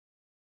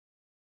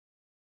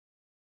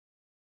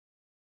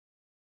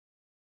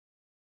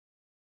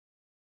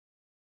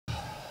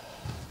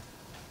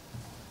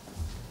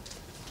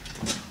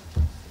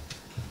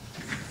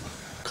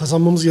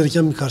Kazanmamız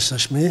gereken bir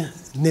karşılaşmayı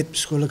net bir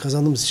skorla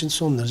kazandığımız için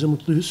son derece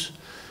mutluyuz.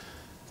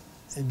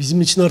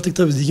 Bizim için artık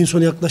tabii ligin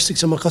sonu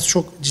yaklaştıkça makas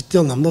çok ciddi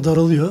anlamda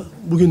daralıyor.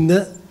 Bugün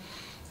de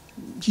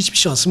hiçbir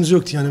şansımız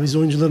yoktu. Yani biz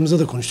oyuncularımıza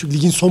da konuştuk.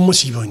 Ligin son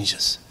maçı gibi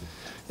oynayacağız.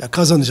 Ya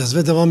kazanacağız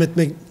ve devam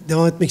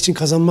etmek için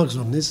kazanmak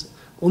zorundayız.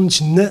 Onun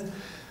için de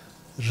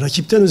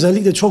rakipten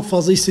özellikle çok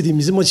fazla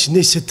istediğimizi maç içinde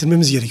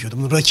hissettirmemiz gerekiyordu.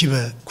 Bunu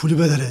rakibe,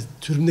 kulübelere,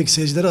 tribündeki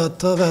seyircilere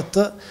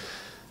hatta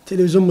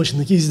televizyon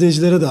başındaki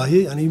izleyicilere dahi,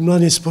 yani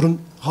Ümraniyespor'un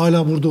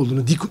hala burada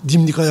olduğunu,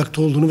 dimdik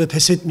ayakta olduğunu ve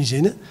pes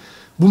etmeyeceğini,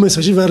 bu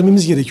mesajı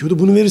vermemiz gerekiyordu.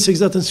 Bunu verirsek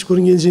zaten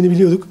skorun geleceğini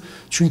biliyorduk.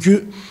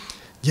 Çünkü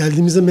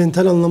geldiğimizde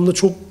mental anlamda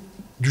çok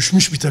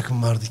düşmüş bir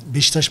takım vardı.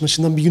 Beşiktaş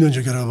maçından bir gün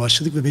önce göreve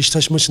başladık ve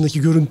Beşiktaş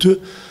maçındaki görüntü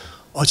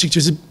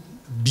açıkçası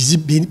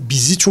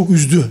bizi çok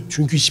üzdü.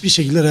 Çünkü hiçbir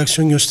şekilde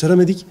reaksiyon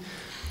gösteremedik.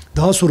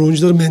 Daha sonra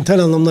oyuncuları mental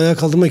anlamda ayağa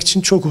kaldırmak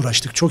için çok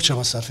uğraştık, çok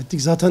çaba sarf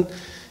ettik. Zaten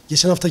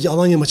geçen haftaki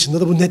Alanya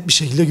maçında da bu net bir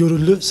şekilde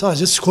görüldü.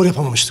 Sadece skor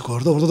yapamamıştık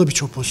orada. Orada da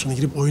birçok pozisyona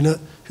girip oyuna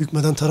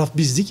hükmeden taraf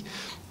bizdik.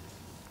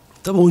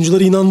 Tabii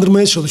oyuncuları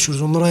inandırmaya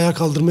çalışıyoruz, onları ayağa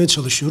kaldırmaya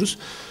çalışıyoruz.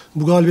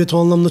 Bu galibiyet o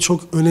anlamda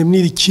çok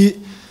önemliydi ki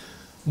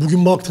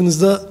bugün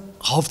baktığınızda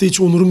hafta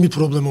içi Onur'un bir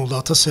problemi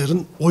oldu.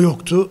 Er'in o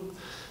yoktu.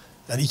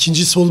 Yani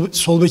ikinci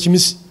sol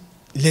bekimiz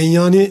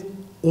Lenyani,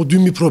 o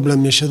dün bir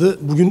problem yaşadı.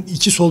 Bugün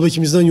iki sol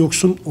bekimizden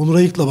yoksun Onur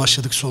Ayık'la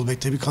başladık sol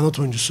bekte, bir kanat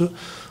oyuncusu.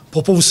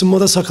 Popov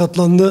ısınmada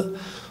sakatlandı.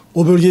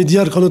 O bölgeye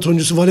diğer kanat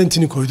oyuncusu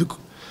Valentin'i koyduk.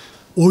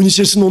 Oyun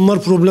içerisinde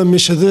onlar problem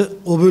yaşadı.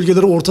 O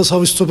bölgelere orta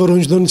saha ve stoper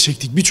oyuncularını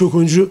çektik. Birçok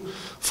oyuncu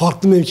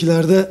farklı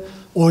mevkilerde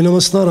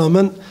oynamasına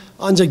rağmen,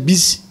 ancak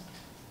biz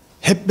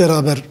hep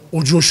beraber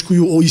o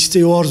coşkuyu, o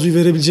isteği, o arzuyu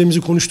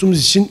verebileceğimizi konuştuğumuz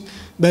için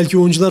belki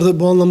oyuncular da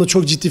bu anlamda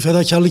çok ciddi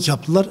fedakarlık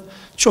yaptılar.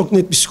 Çok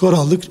net bir skor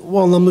aldık.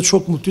 Bu anlamda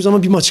çok mutluyuz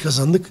ama bir maç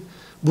kazandık.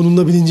 Bunun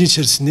da bilinci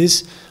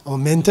içerisindeyiz. Ama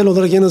mental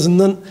olarak en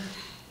azından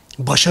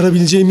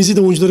başarabileceğimizi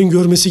de oyuncuların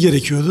görmesi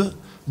gerekiyordu.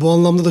 Bu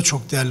anlamda da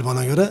çok değerli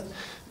bana göre.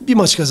 Bir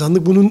maç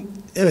kazandık. Bunun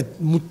evet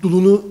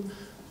mutluluğunu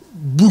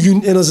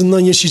bugün en azından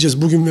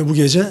yaşayacağız. Bugün ve bu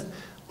gece.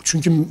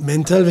 Çünkü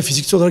mental ve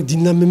fiziksel olarak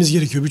dinlenmemiz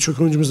gerekiyor. Birçok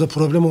oyuncumuzda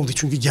problem oldu.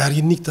 Çünkü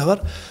gerginlik de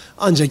var.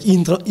 Ancak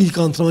ilk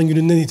antrenman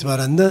gününden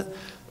itibaren de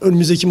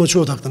önümüzdeki maça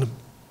odaklanıp,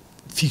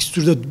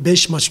 fikstürde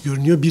 5 maç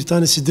görünüyor. Bir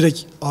tanesi direkt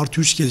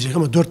 +3 gelecek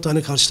ama 4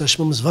 tane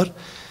karşılaşmamız var.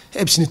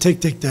 Hepsini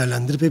tek tek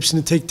değerlendirip,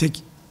 hepsini tek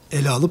tek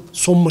ele alıp,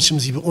 son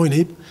maçımız gibi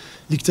oynayıp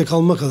ligde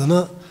kalmak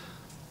adına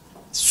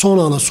son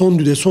ana, son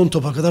düdüğe, son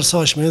topa kadar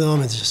savaşmaya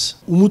devam edeceğiz.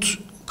 Umut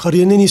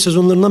kariyerinin en iyi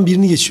sezonlarından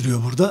birini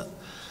geçiriyor burada.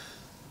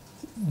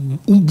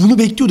 Bunu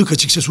bekliyorduk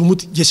açıkçası.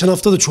 Umut geçen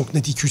hafta da çok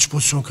net 2-3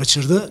 pozisyon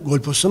kaçırdı. Gol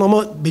pozisyonu,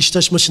 ama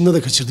Beşiktaş maçında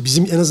da kaçırdı.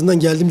 Bizim en azından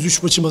geldiğimiz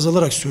 3 maçı baz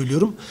alarak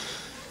söylüyorum.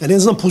 Yani en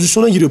azından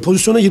pozisyona giriyor.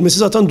 Pozisyona girmesi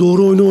zaten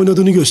doğru oyunu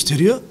oynadığını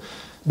gösteriyor.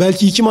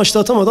 Belki 2 maçta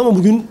atamadı ama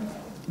bugün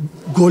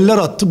goller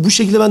attı. Bu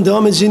şekilde ben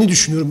devam edeceğini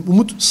düşünüyorum.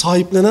 Umut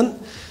sahiplenen,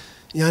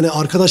 yani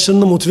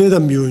arkadaşlarını da motive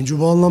eden bir oyuncu.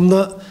 Bu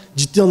anlamda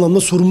ciddi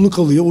anlamda sorumluluk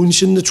alıyor. Oyun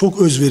içinde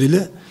çok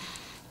özverili.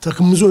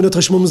 Takımımızı öne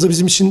taşımamız da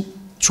bizim için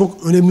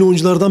çok önemli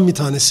oyunculardan bir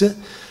tanesi.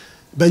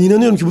 Ben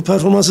inanıyorum ki bu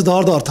performansı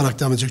daha da artarak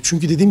devam edecek.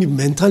 Çünkü dediğim gibi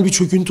mental bir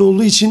çöküntü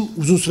olduğu için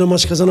uzun süre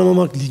maç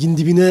kazanamamak, ligin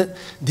dibine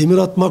demir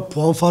atmak,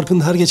 puan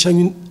farkının her geçen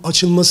gün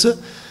açılması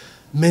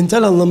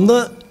mental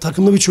anlamda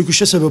takımda bir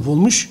çöküşe sebep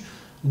olmuş.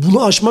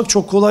 Bunu aşmak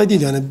çok kolay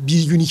değil. Yani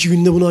bir gün, 2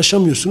 günde bunu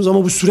aşamıyorsunuz.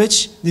 Ama bu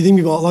süreç, dediğim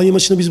gibi Alanya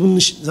maçında biz bunun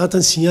zaten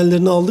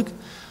sinyallerini aldık.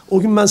 O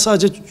gün ben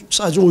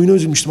sadece oyuna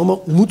üzülmüştüm ama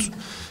Umut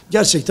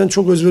gerçekten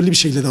çok özverili bir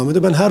şekilde devam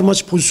ediyor. Ben her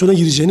maç pozisyona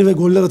gireceğini ve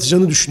goller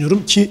atacağını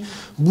düşünüyorum ki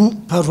bu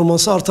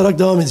performansı artarak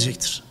devam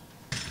edecektir.